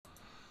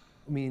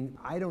I mean,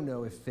 I don't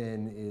know if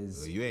Finn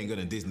is... You ain't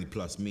gonna Disney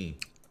Plus me.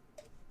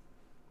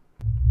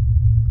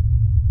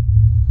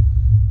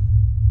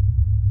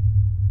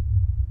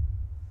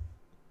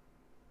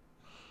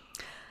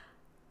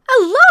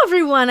 Hello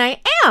everyone,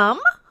 I am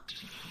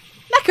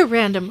Mecha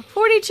Random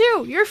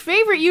 42, your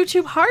favorite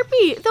YouTube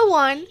heartbeat, the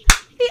one,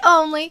 the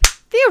only,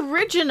 the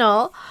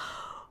original.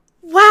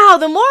 Wow,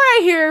 the more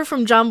I hear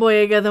from John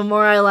Boyega, the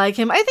more I like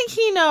him. I think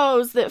he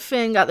knows that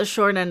Finn got the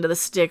short end of the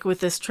stick with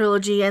this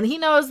trilogy, and he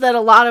knows that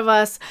a lot of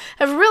us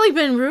have really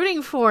been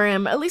rooting for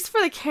him, at least for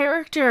the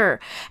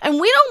character. And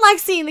we don't like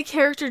seeing the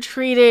character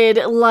treated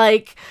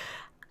like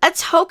a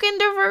token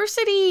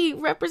diversity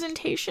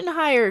representation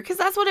hire, because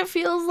that's what it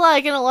feels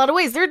like in a lot of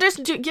ways. They're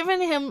just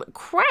giving him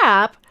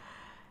crap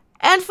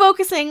and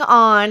focusing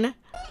on You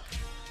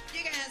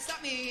can't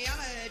stop me, I'm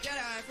a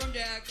Jedi from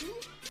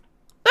Jakku.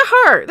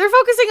 her. They're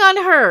focusing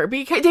on her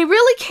because they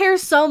really care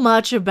so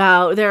much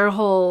about their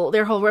whole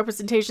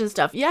representation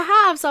stuff. You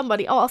have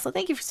somebody. Oh, also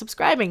thank you for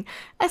subscribing,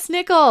 S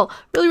Nickel.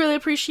 Really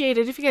appreciate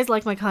it. If you guys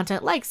like my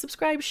content, like,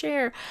 subscribe,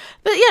 share.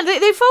 But yeah,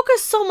 they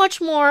focus so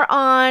much more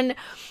on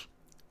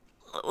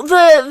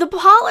the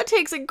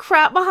politics and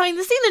crap behind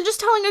the scene than just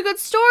telling a good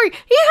story.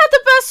 He had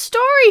the best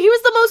story. He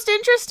was the most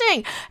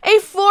interesting. A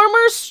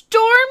former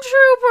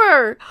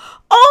stormtrooper.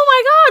 Oh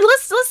my god,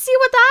 let's see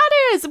what that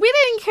is. We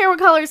didn't care what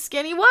color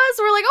skin he was.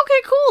 We're like,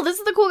 okay, cool. This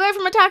is the cool guy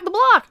from Attack the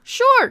Block.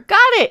 Sure, got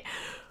it.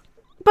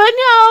 But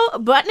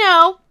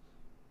no.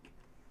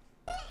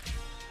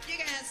 You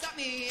can't stop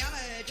me, I'm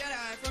a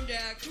Jedi from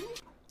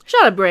Jakku.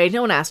 Shut up, Bray.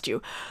 No one asked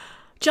you.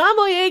 John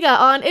Boyega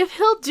on if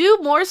he'll do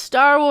more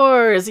Star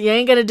Wars. You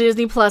ain't gonna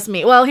Disney Plus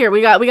me. Well, here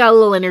we got a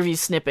little interview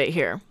snippet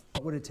here.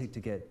 What would it take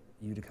to get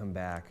you to come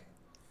back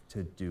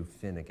to do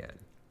Finn again?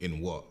 In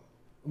what?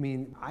 I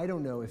mean, I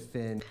don't know if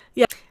Finn...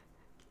 Yeah.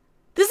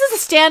 This is a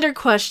standard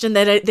question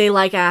that they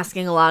like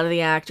asking a lot of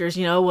the actors.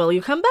 You know, will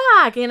you come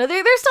back? You know,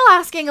 they're still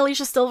asking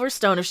Alicia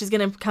Silverstone if she's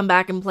gonna come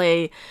back and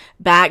play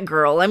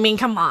Batgirl. I mean,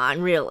 come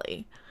on,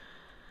 really.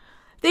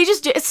 They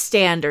just do, it's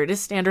standard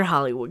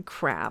Hollywood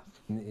crap.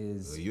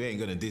 Is... You ain't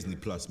gonna Disney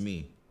Plus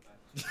me.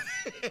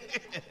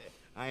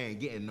 I ain't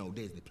getting no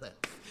Disney Plus.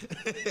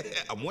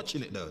 I'm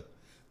watching it though.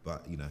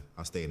 But, you know,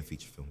 I'll stay in the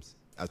feature films.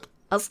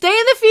 I'll stay in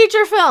the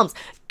feature films.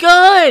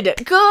 Good.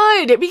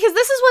 Because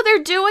this is what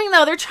they're doing,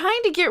 though. They're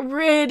trying to get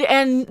rid,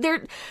 and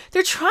they're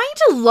trying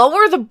to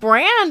lower the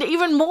brand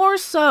even more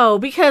so.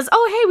 Because,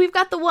 oh, hey, we've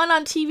got the one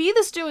on TV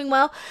that's doing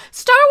well.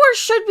 Star Wars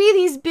should be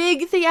these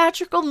big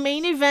theatrical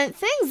main event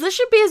things. This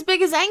should be as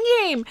big as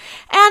Endgame.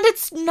 And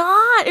it's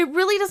not. It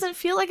really doesn't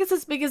feel like it's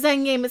as big as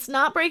Endgame. It's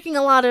not breaking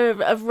a lot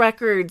of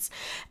records.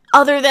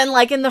 Other than,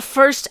 like, in the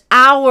first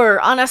hour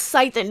on a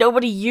site that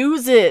nobody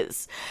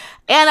uses.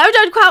 And I've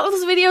done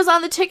countless videos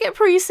on the ticket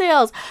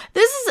pre-sales.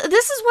 This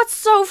is what's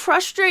so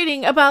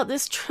frustrating about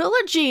this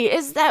trilogy,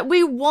 is that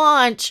we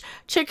want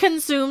to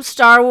consume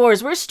Star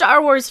Wars. We're Star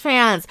Wars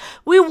fans.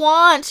 We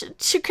want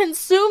to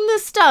consume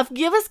this stuff.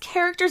 Give us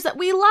characters that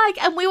we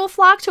like, and we will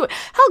flock to it.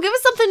 Hell, give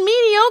us something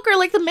mediocre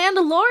like The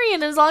Mandalorian,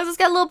 and as long as it's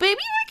got a little baby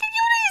Yoda,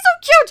 he's so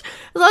cute.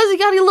 As long as you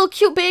got a little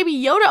cute baby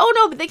Yoda. Oh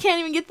no, but they can't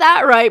even get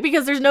that right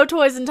because there's no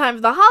toys in time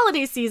for the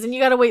holiday season. You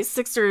gotta wait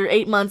 6 or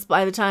 8 months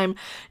by the time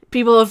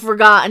people have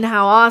forgotten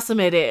how awesome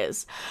it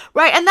is.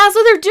 Right? And that's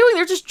what they're doing.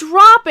 They're just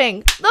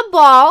dropping the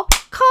ball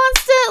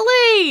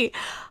constantly.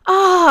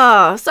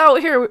 So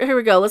here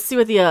we go. Let's see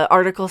what the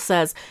article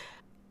says.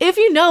 If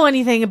you know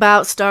anything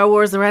about Star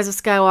Wars The Rise of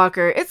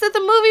Skywalker, it's that the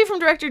movie from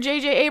director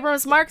J.J.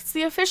 Abrams marks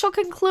the official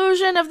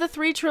conclusion of the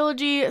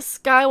 3-trilogy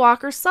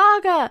Skywalker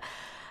saga.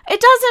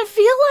 It doesn't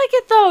feel like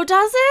it, though,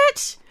 does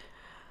it?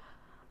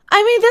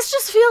 I mean, this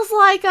just feels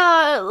like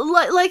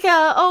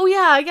oh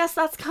yeah, I guess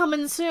that's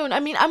coming soon. I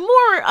mean, I'm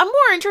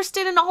more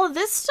interested in all of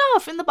this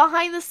stuff in the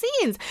behind the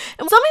scenes.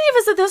 And so many of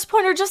us at this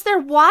point are just there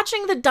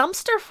watching the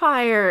dumpster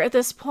fire at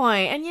this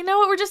point. And you know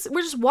what?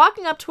 We're just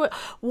walking up to it,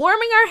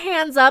 warming our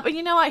hands up, and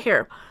you know what?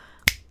 Here.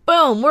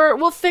 Boom,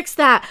 we'll fix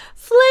that.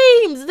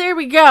 Flames, there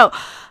we go.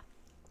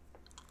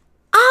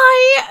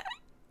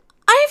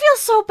 I feel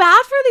so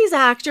bad for these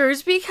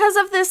actors because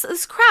of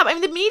this crap. I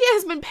mean, the media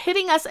has been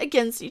pitting us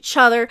against each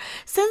other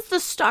since the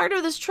start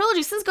of this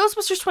trilogy, since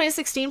Ghostbusters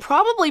 2016,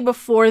 probably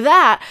before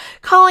that,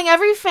 calling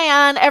every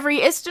fan, every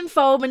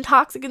istanphobe and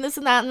toxic and this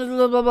and that and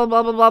blah, blah, blah,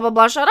 blah, blah, blah, blah,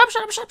 blah. Shut up.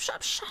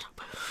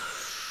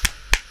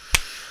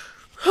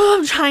 Oh,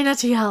 I'm trying not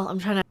to yell. I'm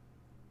trying to,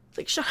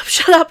 like, shut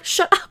up.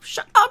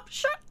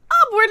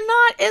 We're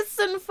not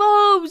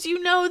istanphobes.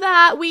 You know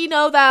that. We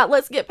know that.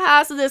 Let's get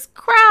past this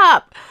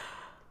crap.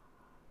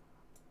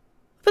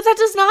 But that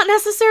does not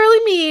necessarily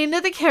mean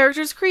that the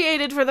characters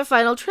created for the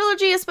final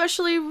trilogy,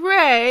 especially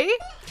Rey...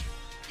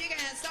 You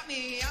can't stop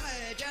me, I'm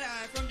a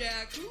Jedi from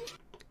Jakku.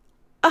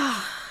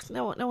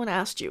 No one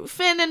asked you.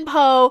 Finn and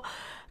Poe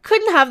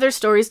couldn't have their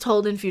stories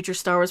told in future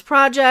Star Wars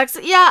projects.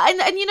 Yeah,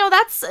 and you know,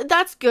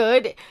 that's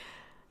good.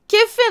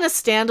 Give Finn a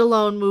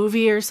standalone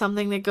movie or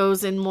something that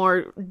goes in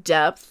more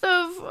depth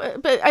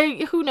of... But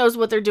who knows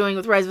what they're doing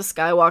with Rise of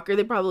Skywalker.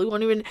 They probably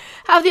won't even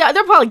have the...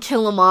 They'll probably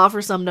kill him off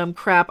or some dumb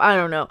crap. I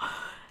don't know.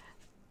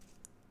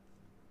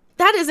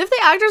 that is if the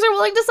actors are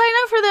willing to sign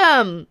up for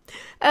them.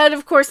 And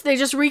of course, they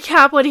just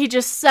recap what he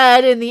just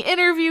said in the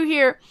interview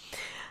here.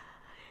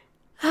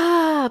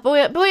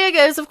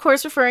 Boyega is, of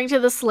course, referring to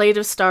the slate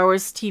of Star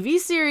Wars TV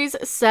series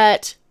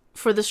set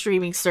for the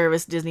streaming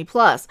service Disney+.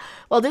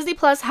 While Disney+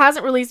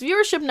 hasn't released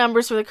viewership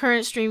numbers for the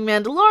current streaming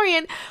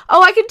Mandalorian,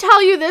 I can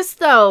tell you this,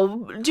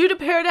 though. Due to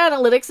Parrot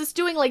Analytics, it's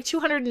doing like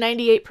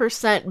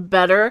 298%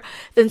 better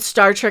than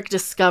Star Trek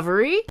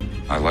Discovery.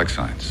 I like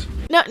science.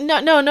 No,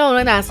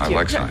 one asked you. I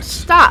like science.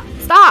 Stop.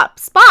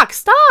 Spock,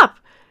 stop!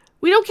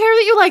 We don't care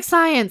that you like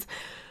science.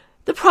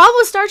 The problem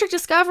with Star Trek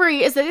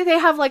Discovery is that they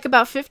have like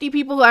about 50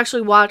 people who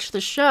actually watch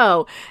the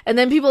show, and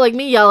then people like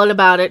me yelling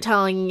about it,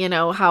 telling,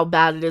 how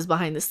bad it is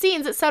behind the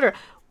scenes, etc.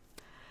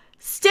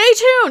 Stay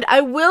tuned!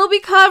 I will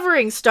be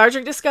covering Star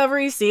Trek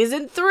Discovery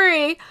Season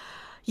 3.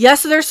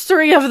 Yes, there's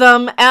 3 of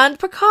them, and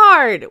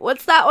Picard.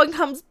 Once that one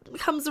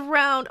comes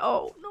around,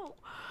 oh no.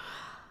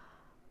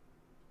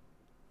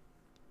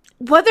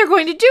 What they're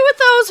going to do with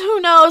those, who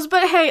knows,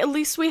 but hey, at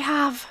least we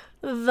have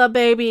the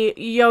Baby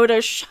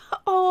Yoda show.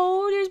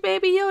 Oh, there's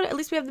Baby Yoda. At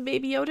least we have the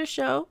Baby Yoda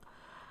show.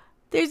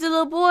 There's a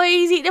little boy.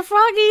 He's eating a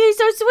froggy. He's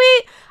so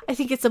sweet. I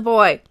think it's a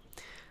boy.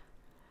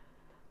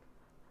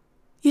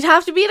 You'd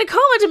have to be in a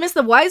coma to miss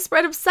the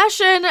widespread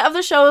obsession of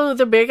the show with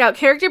the breakout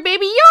character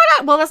Baby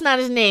Yoda. Well, that's not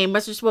his name.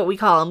 That's just what we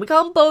call him. We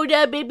call him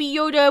Boda, Baby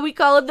Yoda. We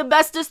call him the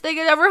bestest thing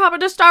that ever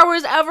happened to Star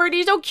Wars ever. And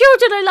he's so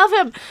cute and I love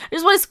him. I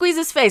just want to squeeze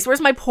his face. Where's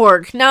my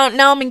porg?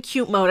 Now I'm in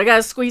cute mode. I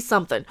gotta squeeze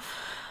something.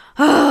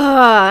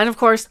 And of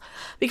course,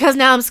 because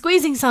now I'm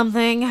squeezing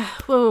something,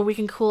 we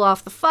can cool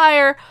off the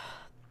fire.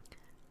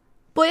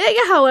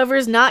 Boyega, however,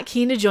 is not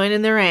keen to join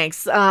in the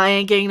ranks. I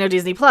ain't getting no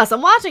Disney+.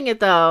 I'm watching it,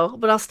 though,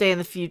 but I'll stay in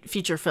the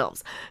feature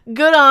films.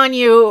 Good on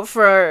you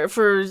for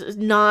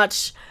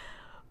not...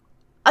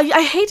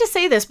 I hate to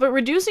say this, but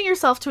reducing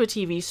yourself to a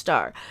TV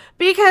star.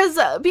 Because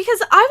I've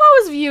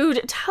always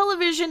viewed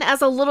television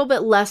as a little bit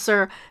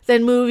lesser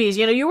than movies.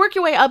 You work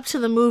your way up to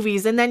the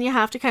movies, and then you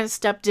have to kind of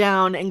step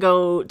down and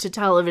go to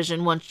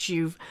television once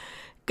you've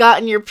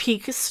gotten your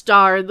peak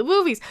star in the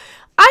movies.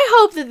 I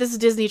hope that this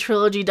Disney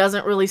trilogy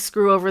doesn't really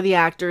screw over the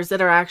actors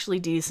that are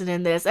actually decent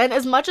in this. And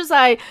as much as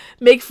I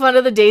make fun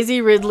of the Daisy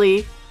Ridley...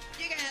 You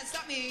can't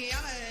stop me,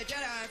 I'm a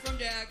Jedi from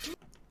Jack.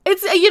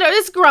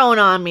 It's growing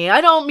on me.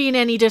 I don't mean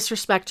any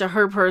disrespect to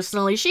her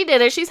personally. She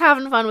did it. She's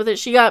having fun with it.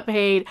 She got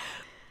paid.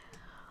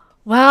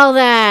 Well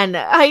then,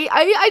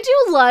 I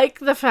do like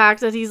the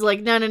fact that he's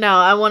like, no,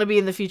 I want to be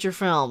in the future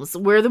films.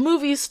 We're the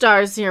movie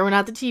stars here. We're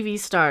not the TV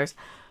stars.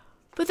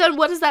 But then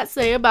what does that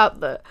say about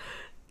the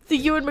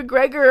Ewan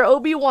McGregor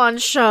Obi-Wan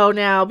show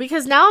now?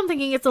 Because now I'm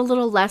thinking it's a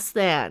little less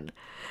than.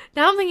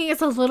 Now I'm thinking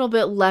it's a little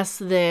bit less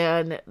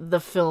than the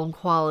film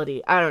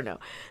quality. I don't know.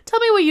 Tell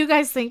me what you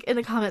guys think in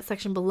the comment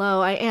section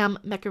below. I am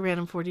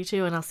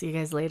MechaRandom42, and I'll see you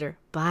guys later.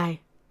 Bye.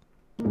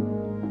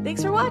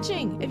 Thanks for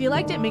watching. If you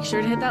liked it, make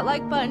sure to hit that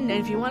like button.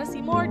 And if you want to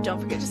see more, don't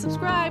forget to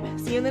subscribe.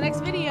 See you in the next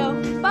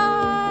video.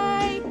 Bye!